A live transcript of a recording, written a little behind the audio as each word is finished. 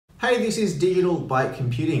Hey, this is Digital Byte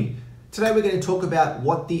Computing. Today we're going to talk about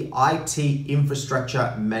what the IT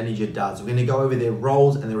infrastructure manager does. We're going to go over their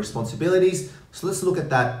roles and their responsibilities. So let's look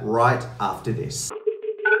at that right after this.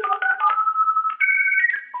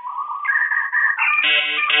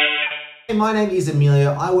 Hey, my name is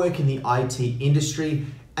Emilio. I work in the IT industry,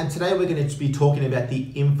 and today we're going to be talking about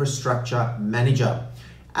the infrastructure manager.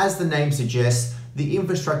 As the name suggests, the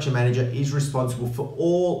infrastructure manager is responsible for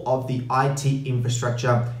all of the IT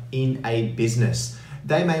infrastructure in a business.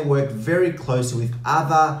 They may work very closely with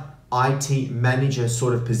other IT manager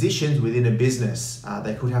sort of positions within a business.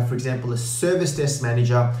 They could have, for example, a service desk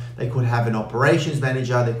manager. They could have an operations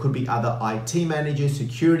manager. There could be other IT managers,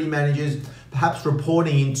 security managers, perhaps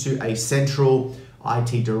reporting into a central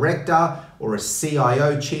IT director or a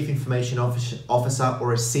CIO, Chief Information Officer,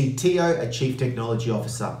 or a CTO, a Chief Technology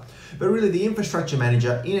Officer. But really, the infrastructure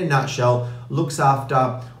manager, in a nutshell, looks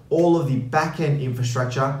after all of the back-end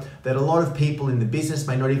infrastructure that a lot of people in the business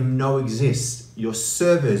may not even know exists. Your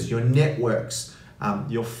servers, your networks,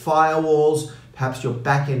 your firewalls, perhaps your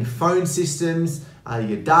back-end phone systems,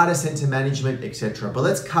 your data center management, etc. But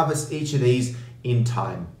let's cover each of these in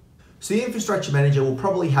time. So the infrastructure manager will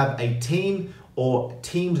probably have a team or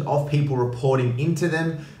teams of people reporting into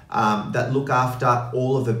them that look after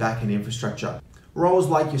all of the back-end infrastructure. Roles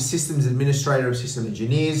like your systems administrator or system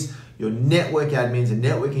engineers, your network admins and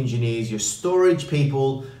network engineers, your storage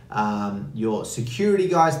people, your security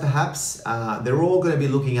guys perhaps, they're all going to be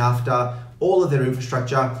looking after all of their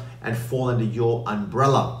infrastructure and fall under your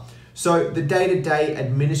umbrella. So the day-to-day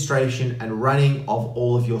administration and running of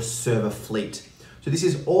all of your server fleet. So this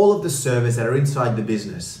is all of the servers that are inside the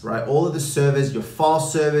business, right? All of the servers, your file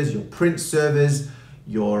servers, your print servers,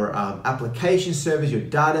 your application servers, your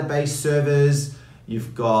database servers.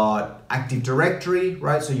 You've got Active Directory,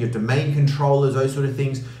 right? So your domain controllers, those sort of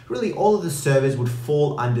things. Really, all of the servers would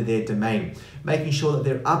fall under their domain. Making sure that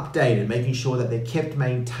they're updated, making sure that they're kept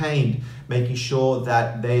maintained, making sure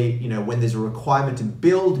that they, when there's a requirement to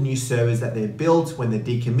build new servers, that they're built. When they're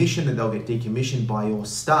decommissioned, that they'll get decommissioned by your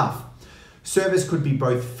staff. Servers could be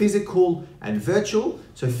both physical and virtual.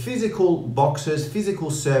 So physical boxes, physical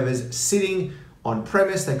servers sitting on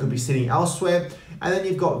premise, they could be sitting elsewhere. And then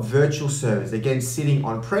you've got virtual servers, again, sitting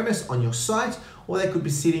on premise on your site, or they could be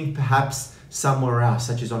sitting perhaps somewhere else,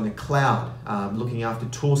 such as on the cloud, looking after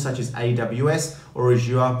tools such as AWS or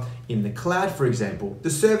Azure in the cloud, for example.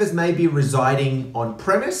 The servers may be residing on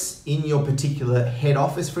premise in your particular head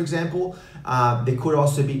office, for example. There could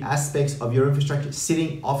also be aspects of your infrastructure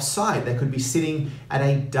sitting off-site. They could be sitting at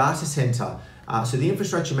a data center. So the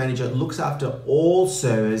infrastructure manager looks after all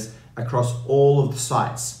servers across all of the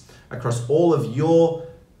sites. Across all of your,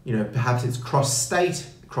 perhaps it's cross-state,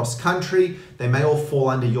 cross-country, they may all fall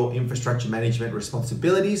under your infrastructure management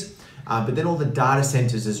responsibilities, but then all the data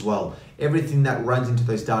centers as well. Everything that runs into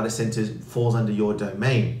those data centers falls under your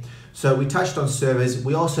domain. So we touched on servers.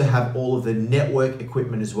 We also have all of the network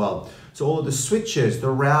equipment as well. So all of the switches, the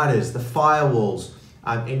routers, the firewalls,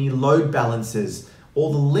 any load balancers,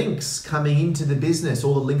 all the links coming into the business,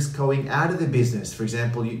 all the links going out of the business. For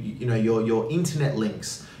example, your internet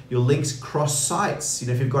links, your links cross sites.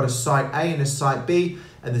 If you've got a site A and a site B,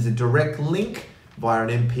 and there's a direct link via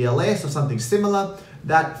an MPLS or something similar,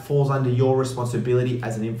 that falls under your responsibility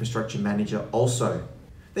as an infrastructure manager also.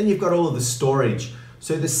 Then you've got all of the storage.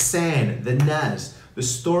 So the SAN, the NAS, the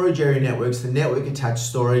storage area networks, the network attached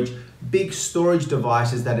storage, big storage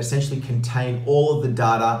devices that essentially contain all of the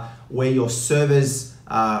data where your servers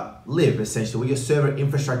live, essentially, where your server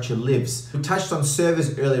infrastructure lives. We touched on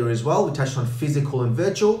servers earlier as well. We touched on physical and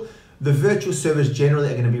virtual. The virtual servers generally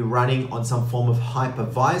are going to be running on some form of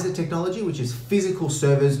hypervisor technology, which is physical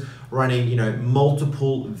servers running,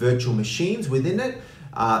 multiple virtual machines within it.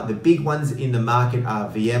 The big ones in the market are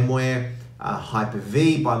VMware,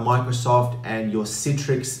 Hyper-V by Microsoft, and your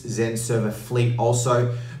Citrix Xen server fleet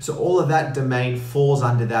also. So all of that domain falls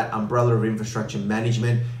under that umbrella of infrastructure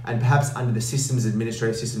management and perhaps under the systems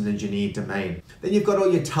administrator, systems engineer domain. Then you've got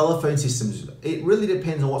all your telephone systems. It really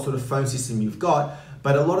depends on what sort of phone system you've got,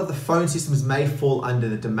 but a lot of the phone systems may fall under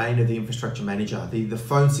the domain of the infrastructure manager. The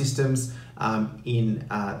phone systems in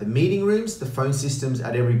the meeting rooms, the phone systems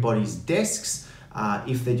at everybody's desks,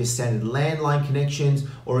 if they're just standard landline connections,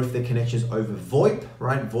 or if they're connections over VoIP,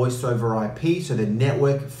 right? Voice over IP, so the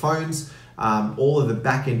network phones, all of the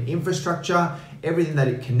back-end infrastructure, everything that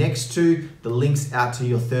it connects to, the links out to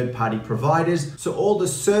your third-party providers. So all the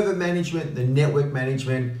server management, the network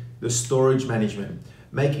management, the storage management,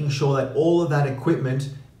 making sure that all of that equipment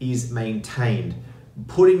is maintained.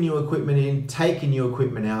 Putting new equipment in, taking new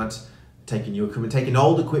equipment out, taking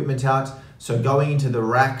old equipment out. So going into the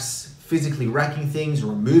racks, physically racking things,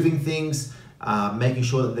 removing things, making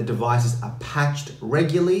sure that the devices are patched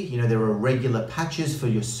regularly. You know, there are regular patches for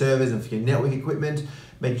your servers and for your network equipment,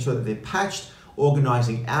 making sure that they're patched,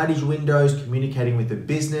 organizing outage windows, communicating with the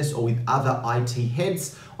business or with other IT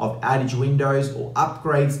heads of outage windows or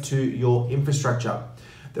upgrades to your infrastructure.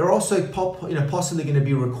 They're also possibly going to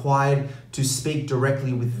be required to speak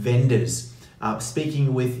directly with vendors.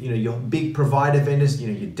 Speaking with your big provider vendors,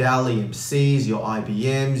 your Dell EMCs, your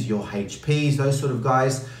IBMs, your HPs, those sort of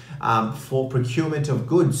guys, for procurement of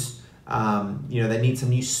goods. They need some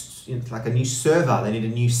new, like a new server, they need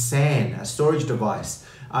a new SAN, a storage device.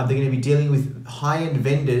 They're going to be dealing with high-end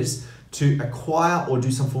vendors to acquire or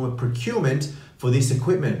do some form of procurement for this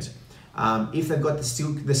equipment. If they've got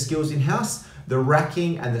the skills in-house, the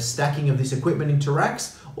racking and the stacking of this equipment into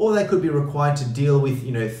racks, or they could be required to deal with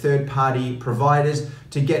third-party providers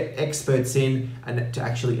to get experts in and to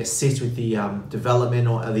actually assist with the development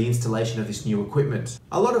or the installation of this new equipment.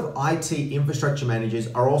 A lot of IT infrastructure managers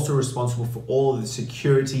are also responsible for all of the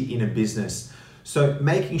security in a business. So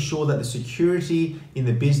making sure that the security in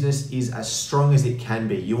the business is as strong as it can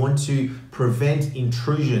be. You want to prevent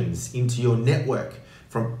intrusions into your network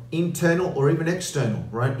from internal or even external,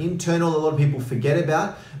 right? Internal, a lot of people forget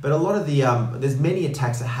about, but a lot of the, there's many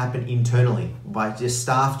attacks that happen internally by just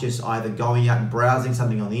staff just either going out and browsing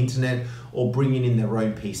something on the internet or bringing in their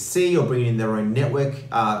own PC or bringing in their own network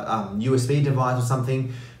USB device or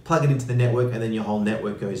something, plug it into the network, and then your whole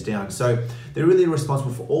network goes down. So they're really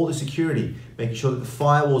responsible for all the security, making sure that the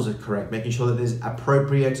firewalls are correct, making sure that there's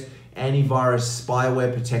appropriate antivirus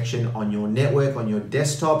spyware protection on your network, on your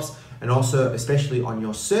desktops, and also especially on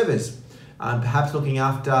your servers. Perhaps looking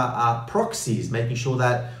after proxies, making sure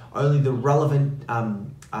that only the relevant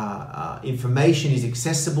information is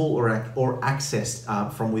accessible or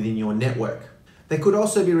accessed from within your network. They could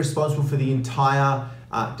also be responsible for the entire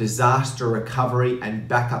disaster recovery and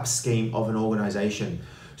backup scheme of an organization.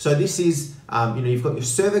 So this is, you've got your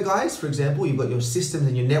server guys, for example, you've got your systems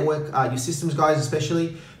and your network, your systems guys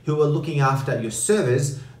especially, who are looking after your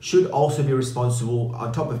servers, should also be responsible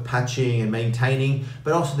on top of patching and maintaining,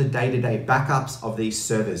 but also the day-to-day backups of these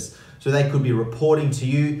servers. So they could be reporting to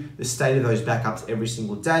you the state of those backups every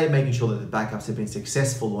single day, making sure that the backups have been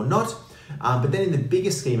successful or not. But then in the bigger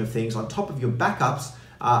scheme of things, on top of your backups,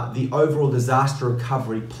 the overall disaster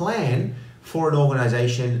recovery plan for an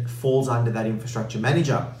organization falls under that infrastructure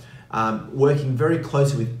manager. Working very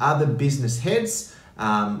closely with other business heads,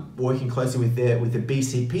 working closely with the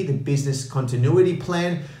BCP, the business continuity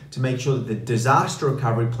plan, to make sure that the disaster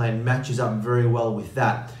recovery plan matches up very well with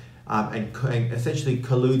that and essentially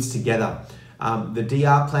colludes together. The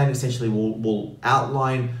DR plan essentially will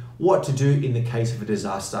outline what to do in the case of a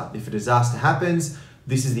disaster. If a disaster happens,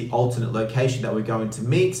 this is the alternate location that we're going to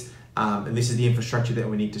meet, and this is the infrastructure that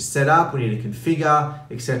we need to set up, we need to configure,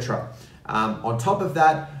 etc. On top of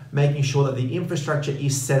that, making sure that the infrastructure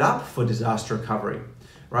is set up for disaster recovery,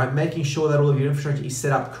 right? Making sure that all of your infrastructure is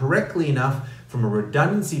set up correctly enough from a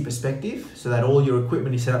redundancy perspective, so that all your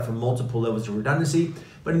equipment is set up for multiple levels of redundancy.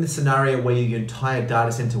 But in the scenario where your entire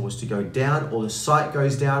data center was to go down or the site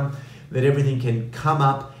goes down, that everything can come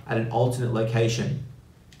up at an alternate location.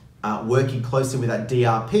 Working closely with that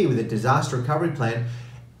DRP, with a disaster recovery plan,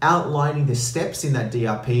 outlining the steps in that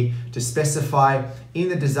DRP to specify in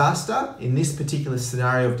the disaster, in this particular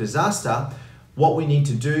scenario of disaster, what we need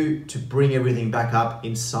to do to bring everything back up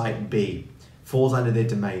in site B. Falls under their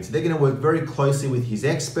domain. So they're going to work very closely with his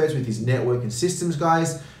experts, with his network and systems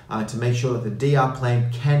guys, to make sure that the DR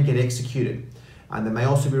plan can get executed. And they may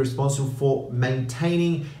also be responsible for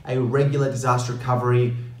maintaining a regular disaster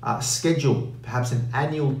recovery schedule, perhaps an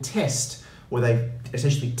annual test where they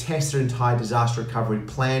essentially test their entire disaster recovery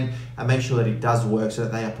plan and make sure that it does work so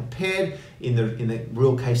that they are prepared in the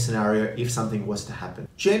real case scenario if something was to happen.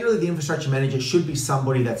 Generally, the infrastructure manager should be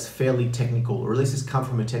somebody that's fairly technical, or at least has come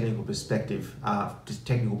from a technical perspective, just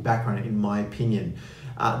technical background in my opinion.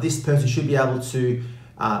 This person should be able to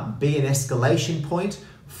be an escalation point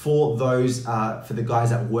for those, for the guys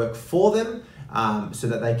that work for them, so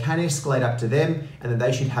that they can escalate up to them, and that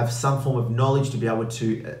they should have some form of knowledge to be able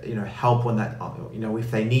to help on that,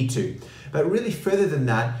 if they need to. But really further than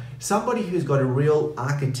that, somebody who's got a real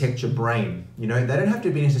architecture brain, they don't have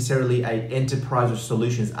to be necessarily an enterprise or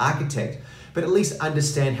solutions architect, but at least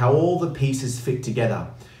understand how all the pieces fit together.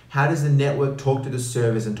 How does the network talk to the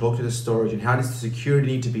servers and talk to the storage, and how does the security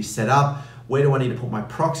need to be set up? Where do I need to put my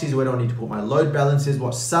proxies? Where do I need to put my load balancers?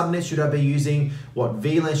 What subnets should I be using? What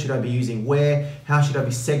VLANs should I be using where? How should I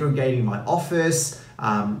be segregating my office?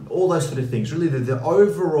 All those sort of things. Really the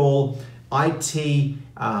overall IT,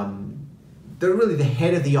 they're really the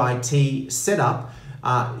head of the IT setup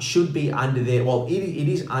should be under there. Well, it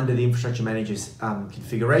is under the infrastructure manager's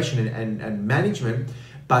configuration and management,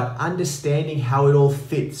 but understanding how it all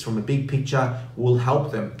fits from a big picture will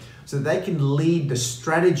help them so that they can lead the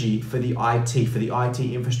strategy for the IT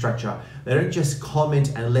infrastructure. They don't just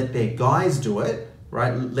comment and let their guys do it,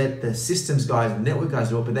 right? Let the systems guys and network guys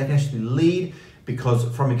do it, but they can actually lead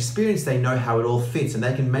because from experience, they know how it all fits and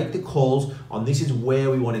they can make the calls on this is where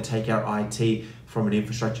we want to take our IT from an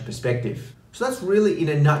infrastructure perspective. So that's really in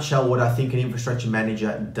a nutshell what I think an infrastructure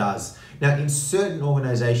manager does. Now, in certain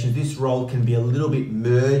organizations, this role can be a little bit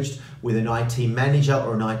merged with an IT manager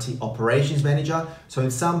or an IT operations manager. So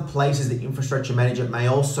in some places, the infrastructure manager may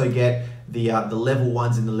also get the level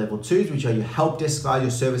 1s and the level 2s, which are your help desk guys,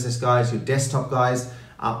 your service desk guys, your desktop guys,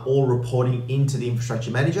 all reporting into the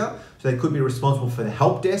infrastructure manager. So they could be responsible for the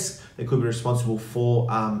help desk. They could be responsible for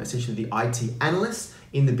essentially the IT analyst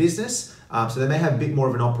in the business. So they may have a bit more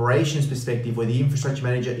of an operations perspective where the infrastructure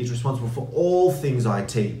manager is responsible for all things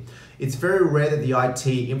IT. It's very rare that the IT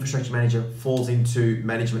infrastructure manager falls into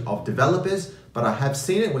management of developers, but I have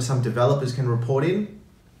seen it where some developers can report in.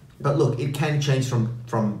 But look, it can change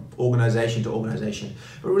from organization to organization.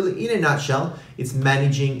 But really, in a nutshell, it's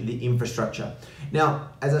managing the infrastructure. Now,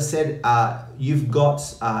 as I said, you've got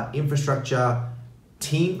infrastructure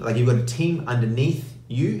team, like you've got a team underneath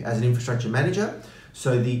you as an infrastructure manager.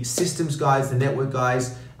 So the systems guys, the network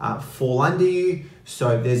guys fall under you.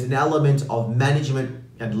 So there's an element of management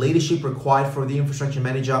and leadership required for the infrastructure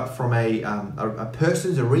manager from a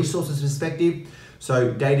person's, a resources perspective.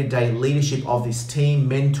 So day-to-day leadership of this team,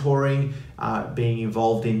 mentoring, being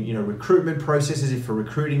involved in recruitment processes for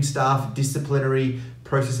recruiting staff, disciplinary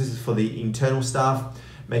processes for the internal staff,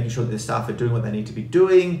 making sure that the staff are doing what they need to be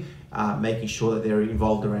doing, making sure that they're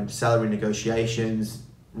involved around salary negotiations,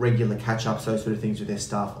 regular catch-ups, those sort of things with their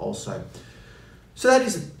staff also. So that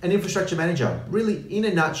is an infrastructure manager. Really, in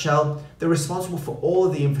a nutshell, they're responsible for all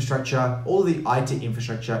of the infrastructure, all of the IT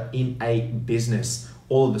infrastructure in a business.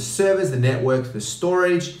 All of the servers, the networks, the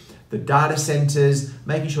storage, the data centers,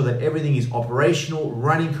 making sure that everything is operational,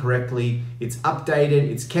 running correctly, it's updated,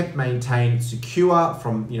 it's kept maintained, it's secure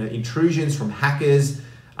from intrusions from hackers,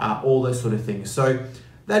 all those sort of things. So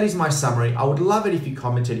that is my summary. I would love it if you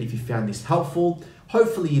commented if you found this helpful.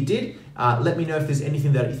 Hopefully you did. Let me know if there's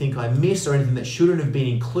anything that you think I missed or anything that shouldn't have been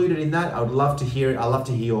included in that. I would love to hear it. I'd love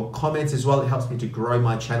to hear your comments as well. It helps me to grow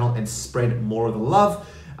my channel and spread more of the love.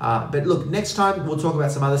 But look, next time we'll talk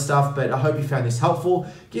about some other stuff, but I hope you found this helpful.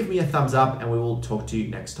 Give me a thumbs up and we will talk to you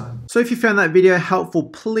next time. So if you found that video helpful,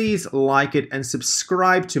 please like it and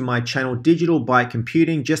subscribe to my channel, Digital by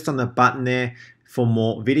Computing, just on the button there for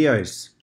more videos.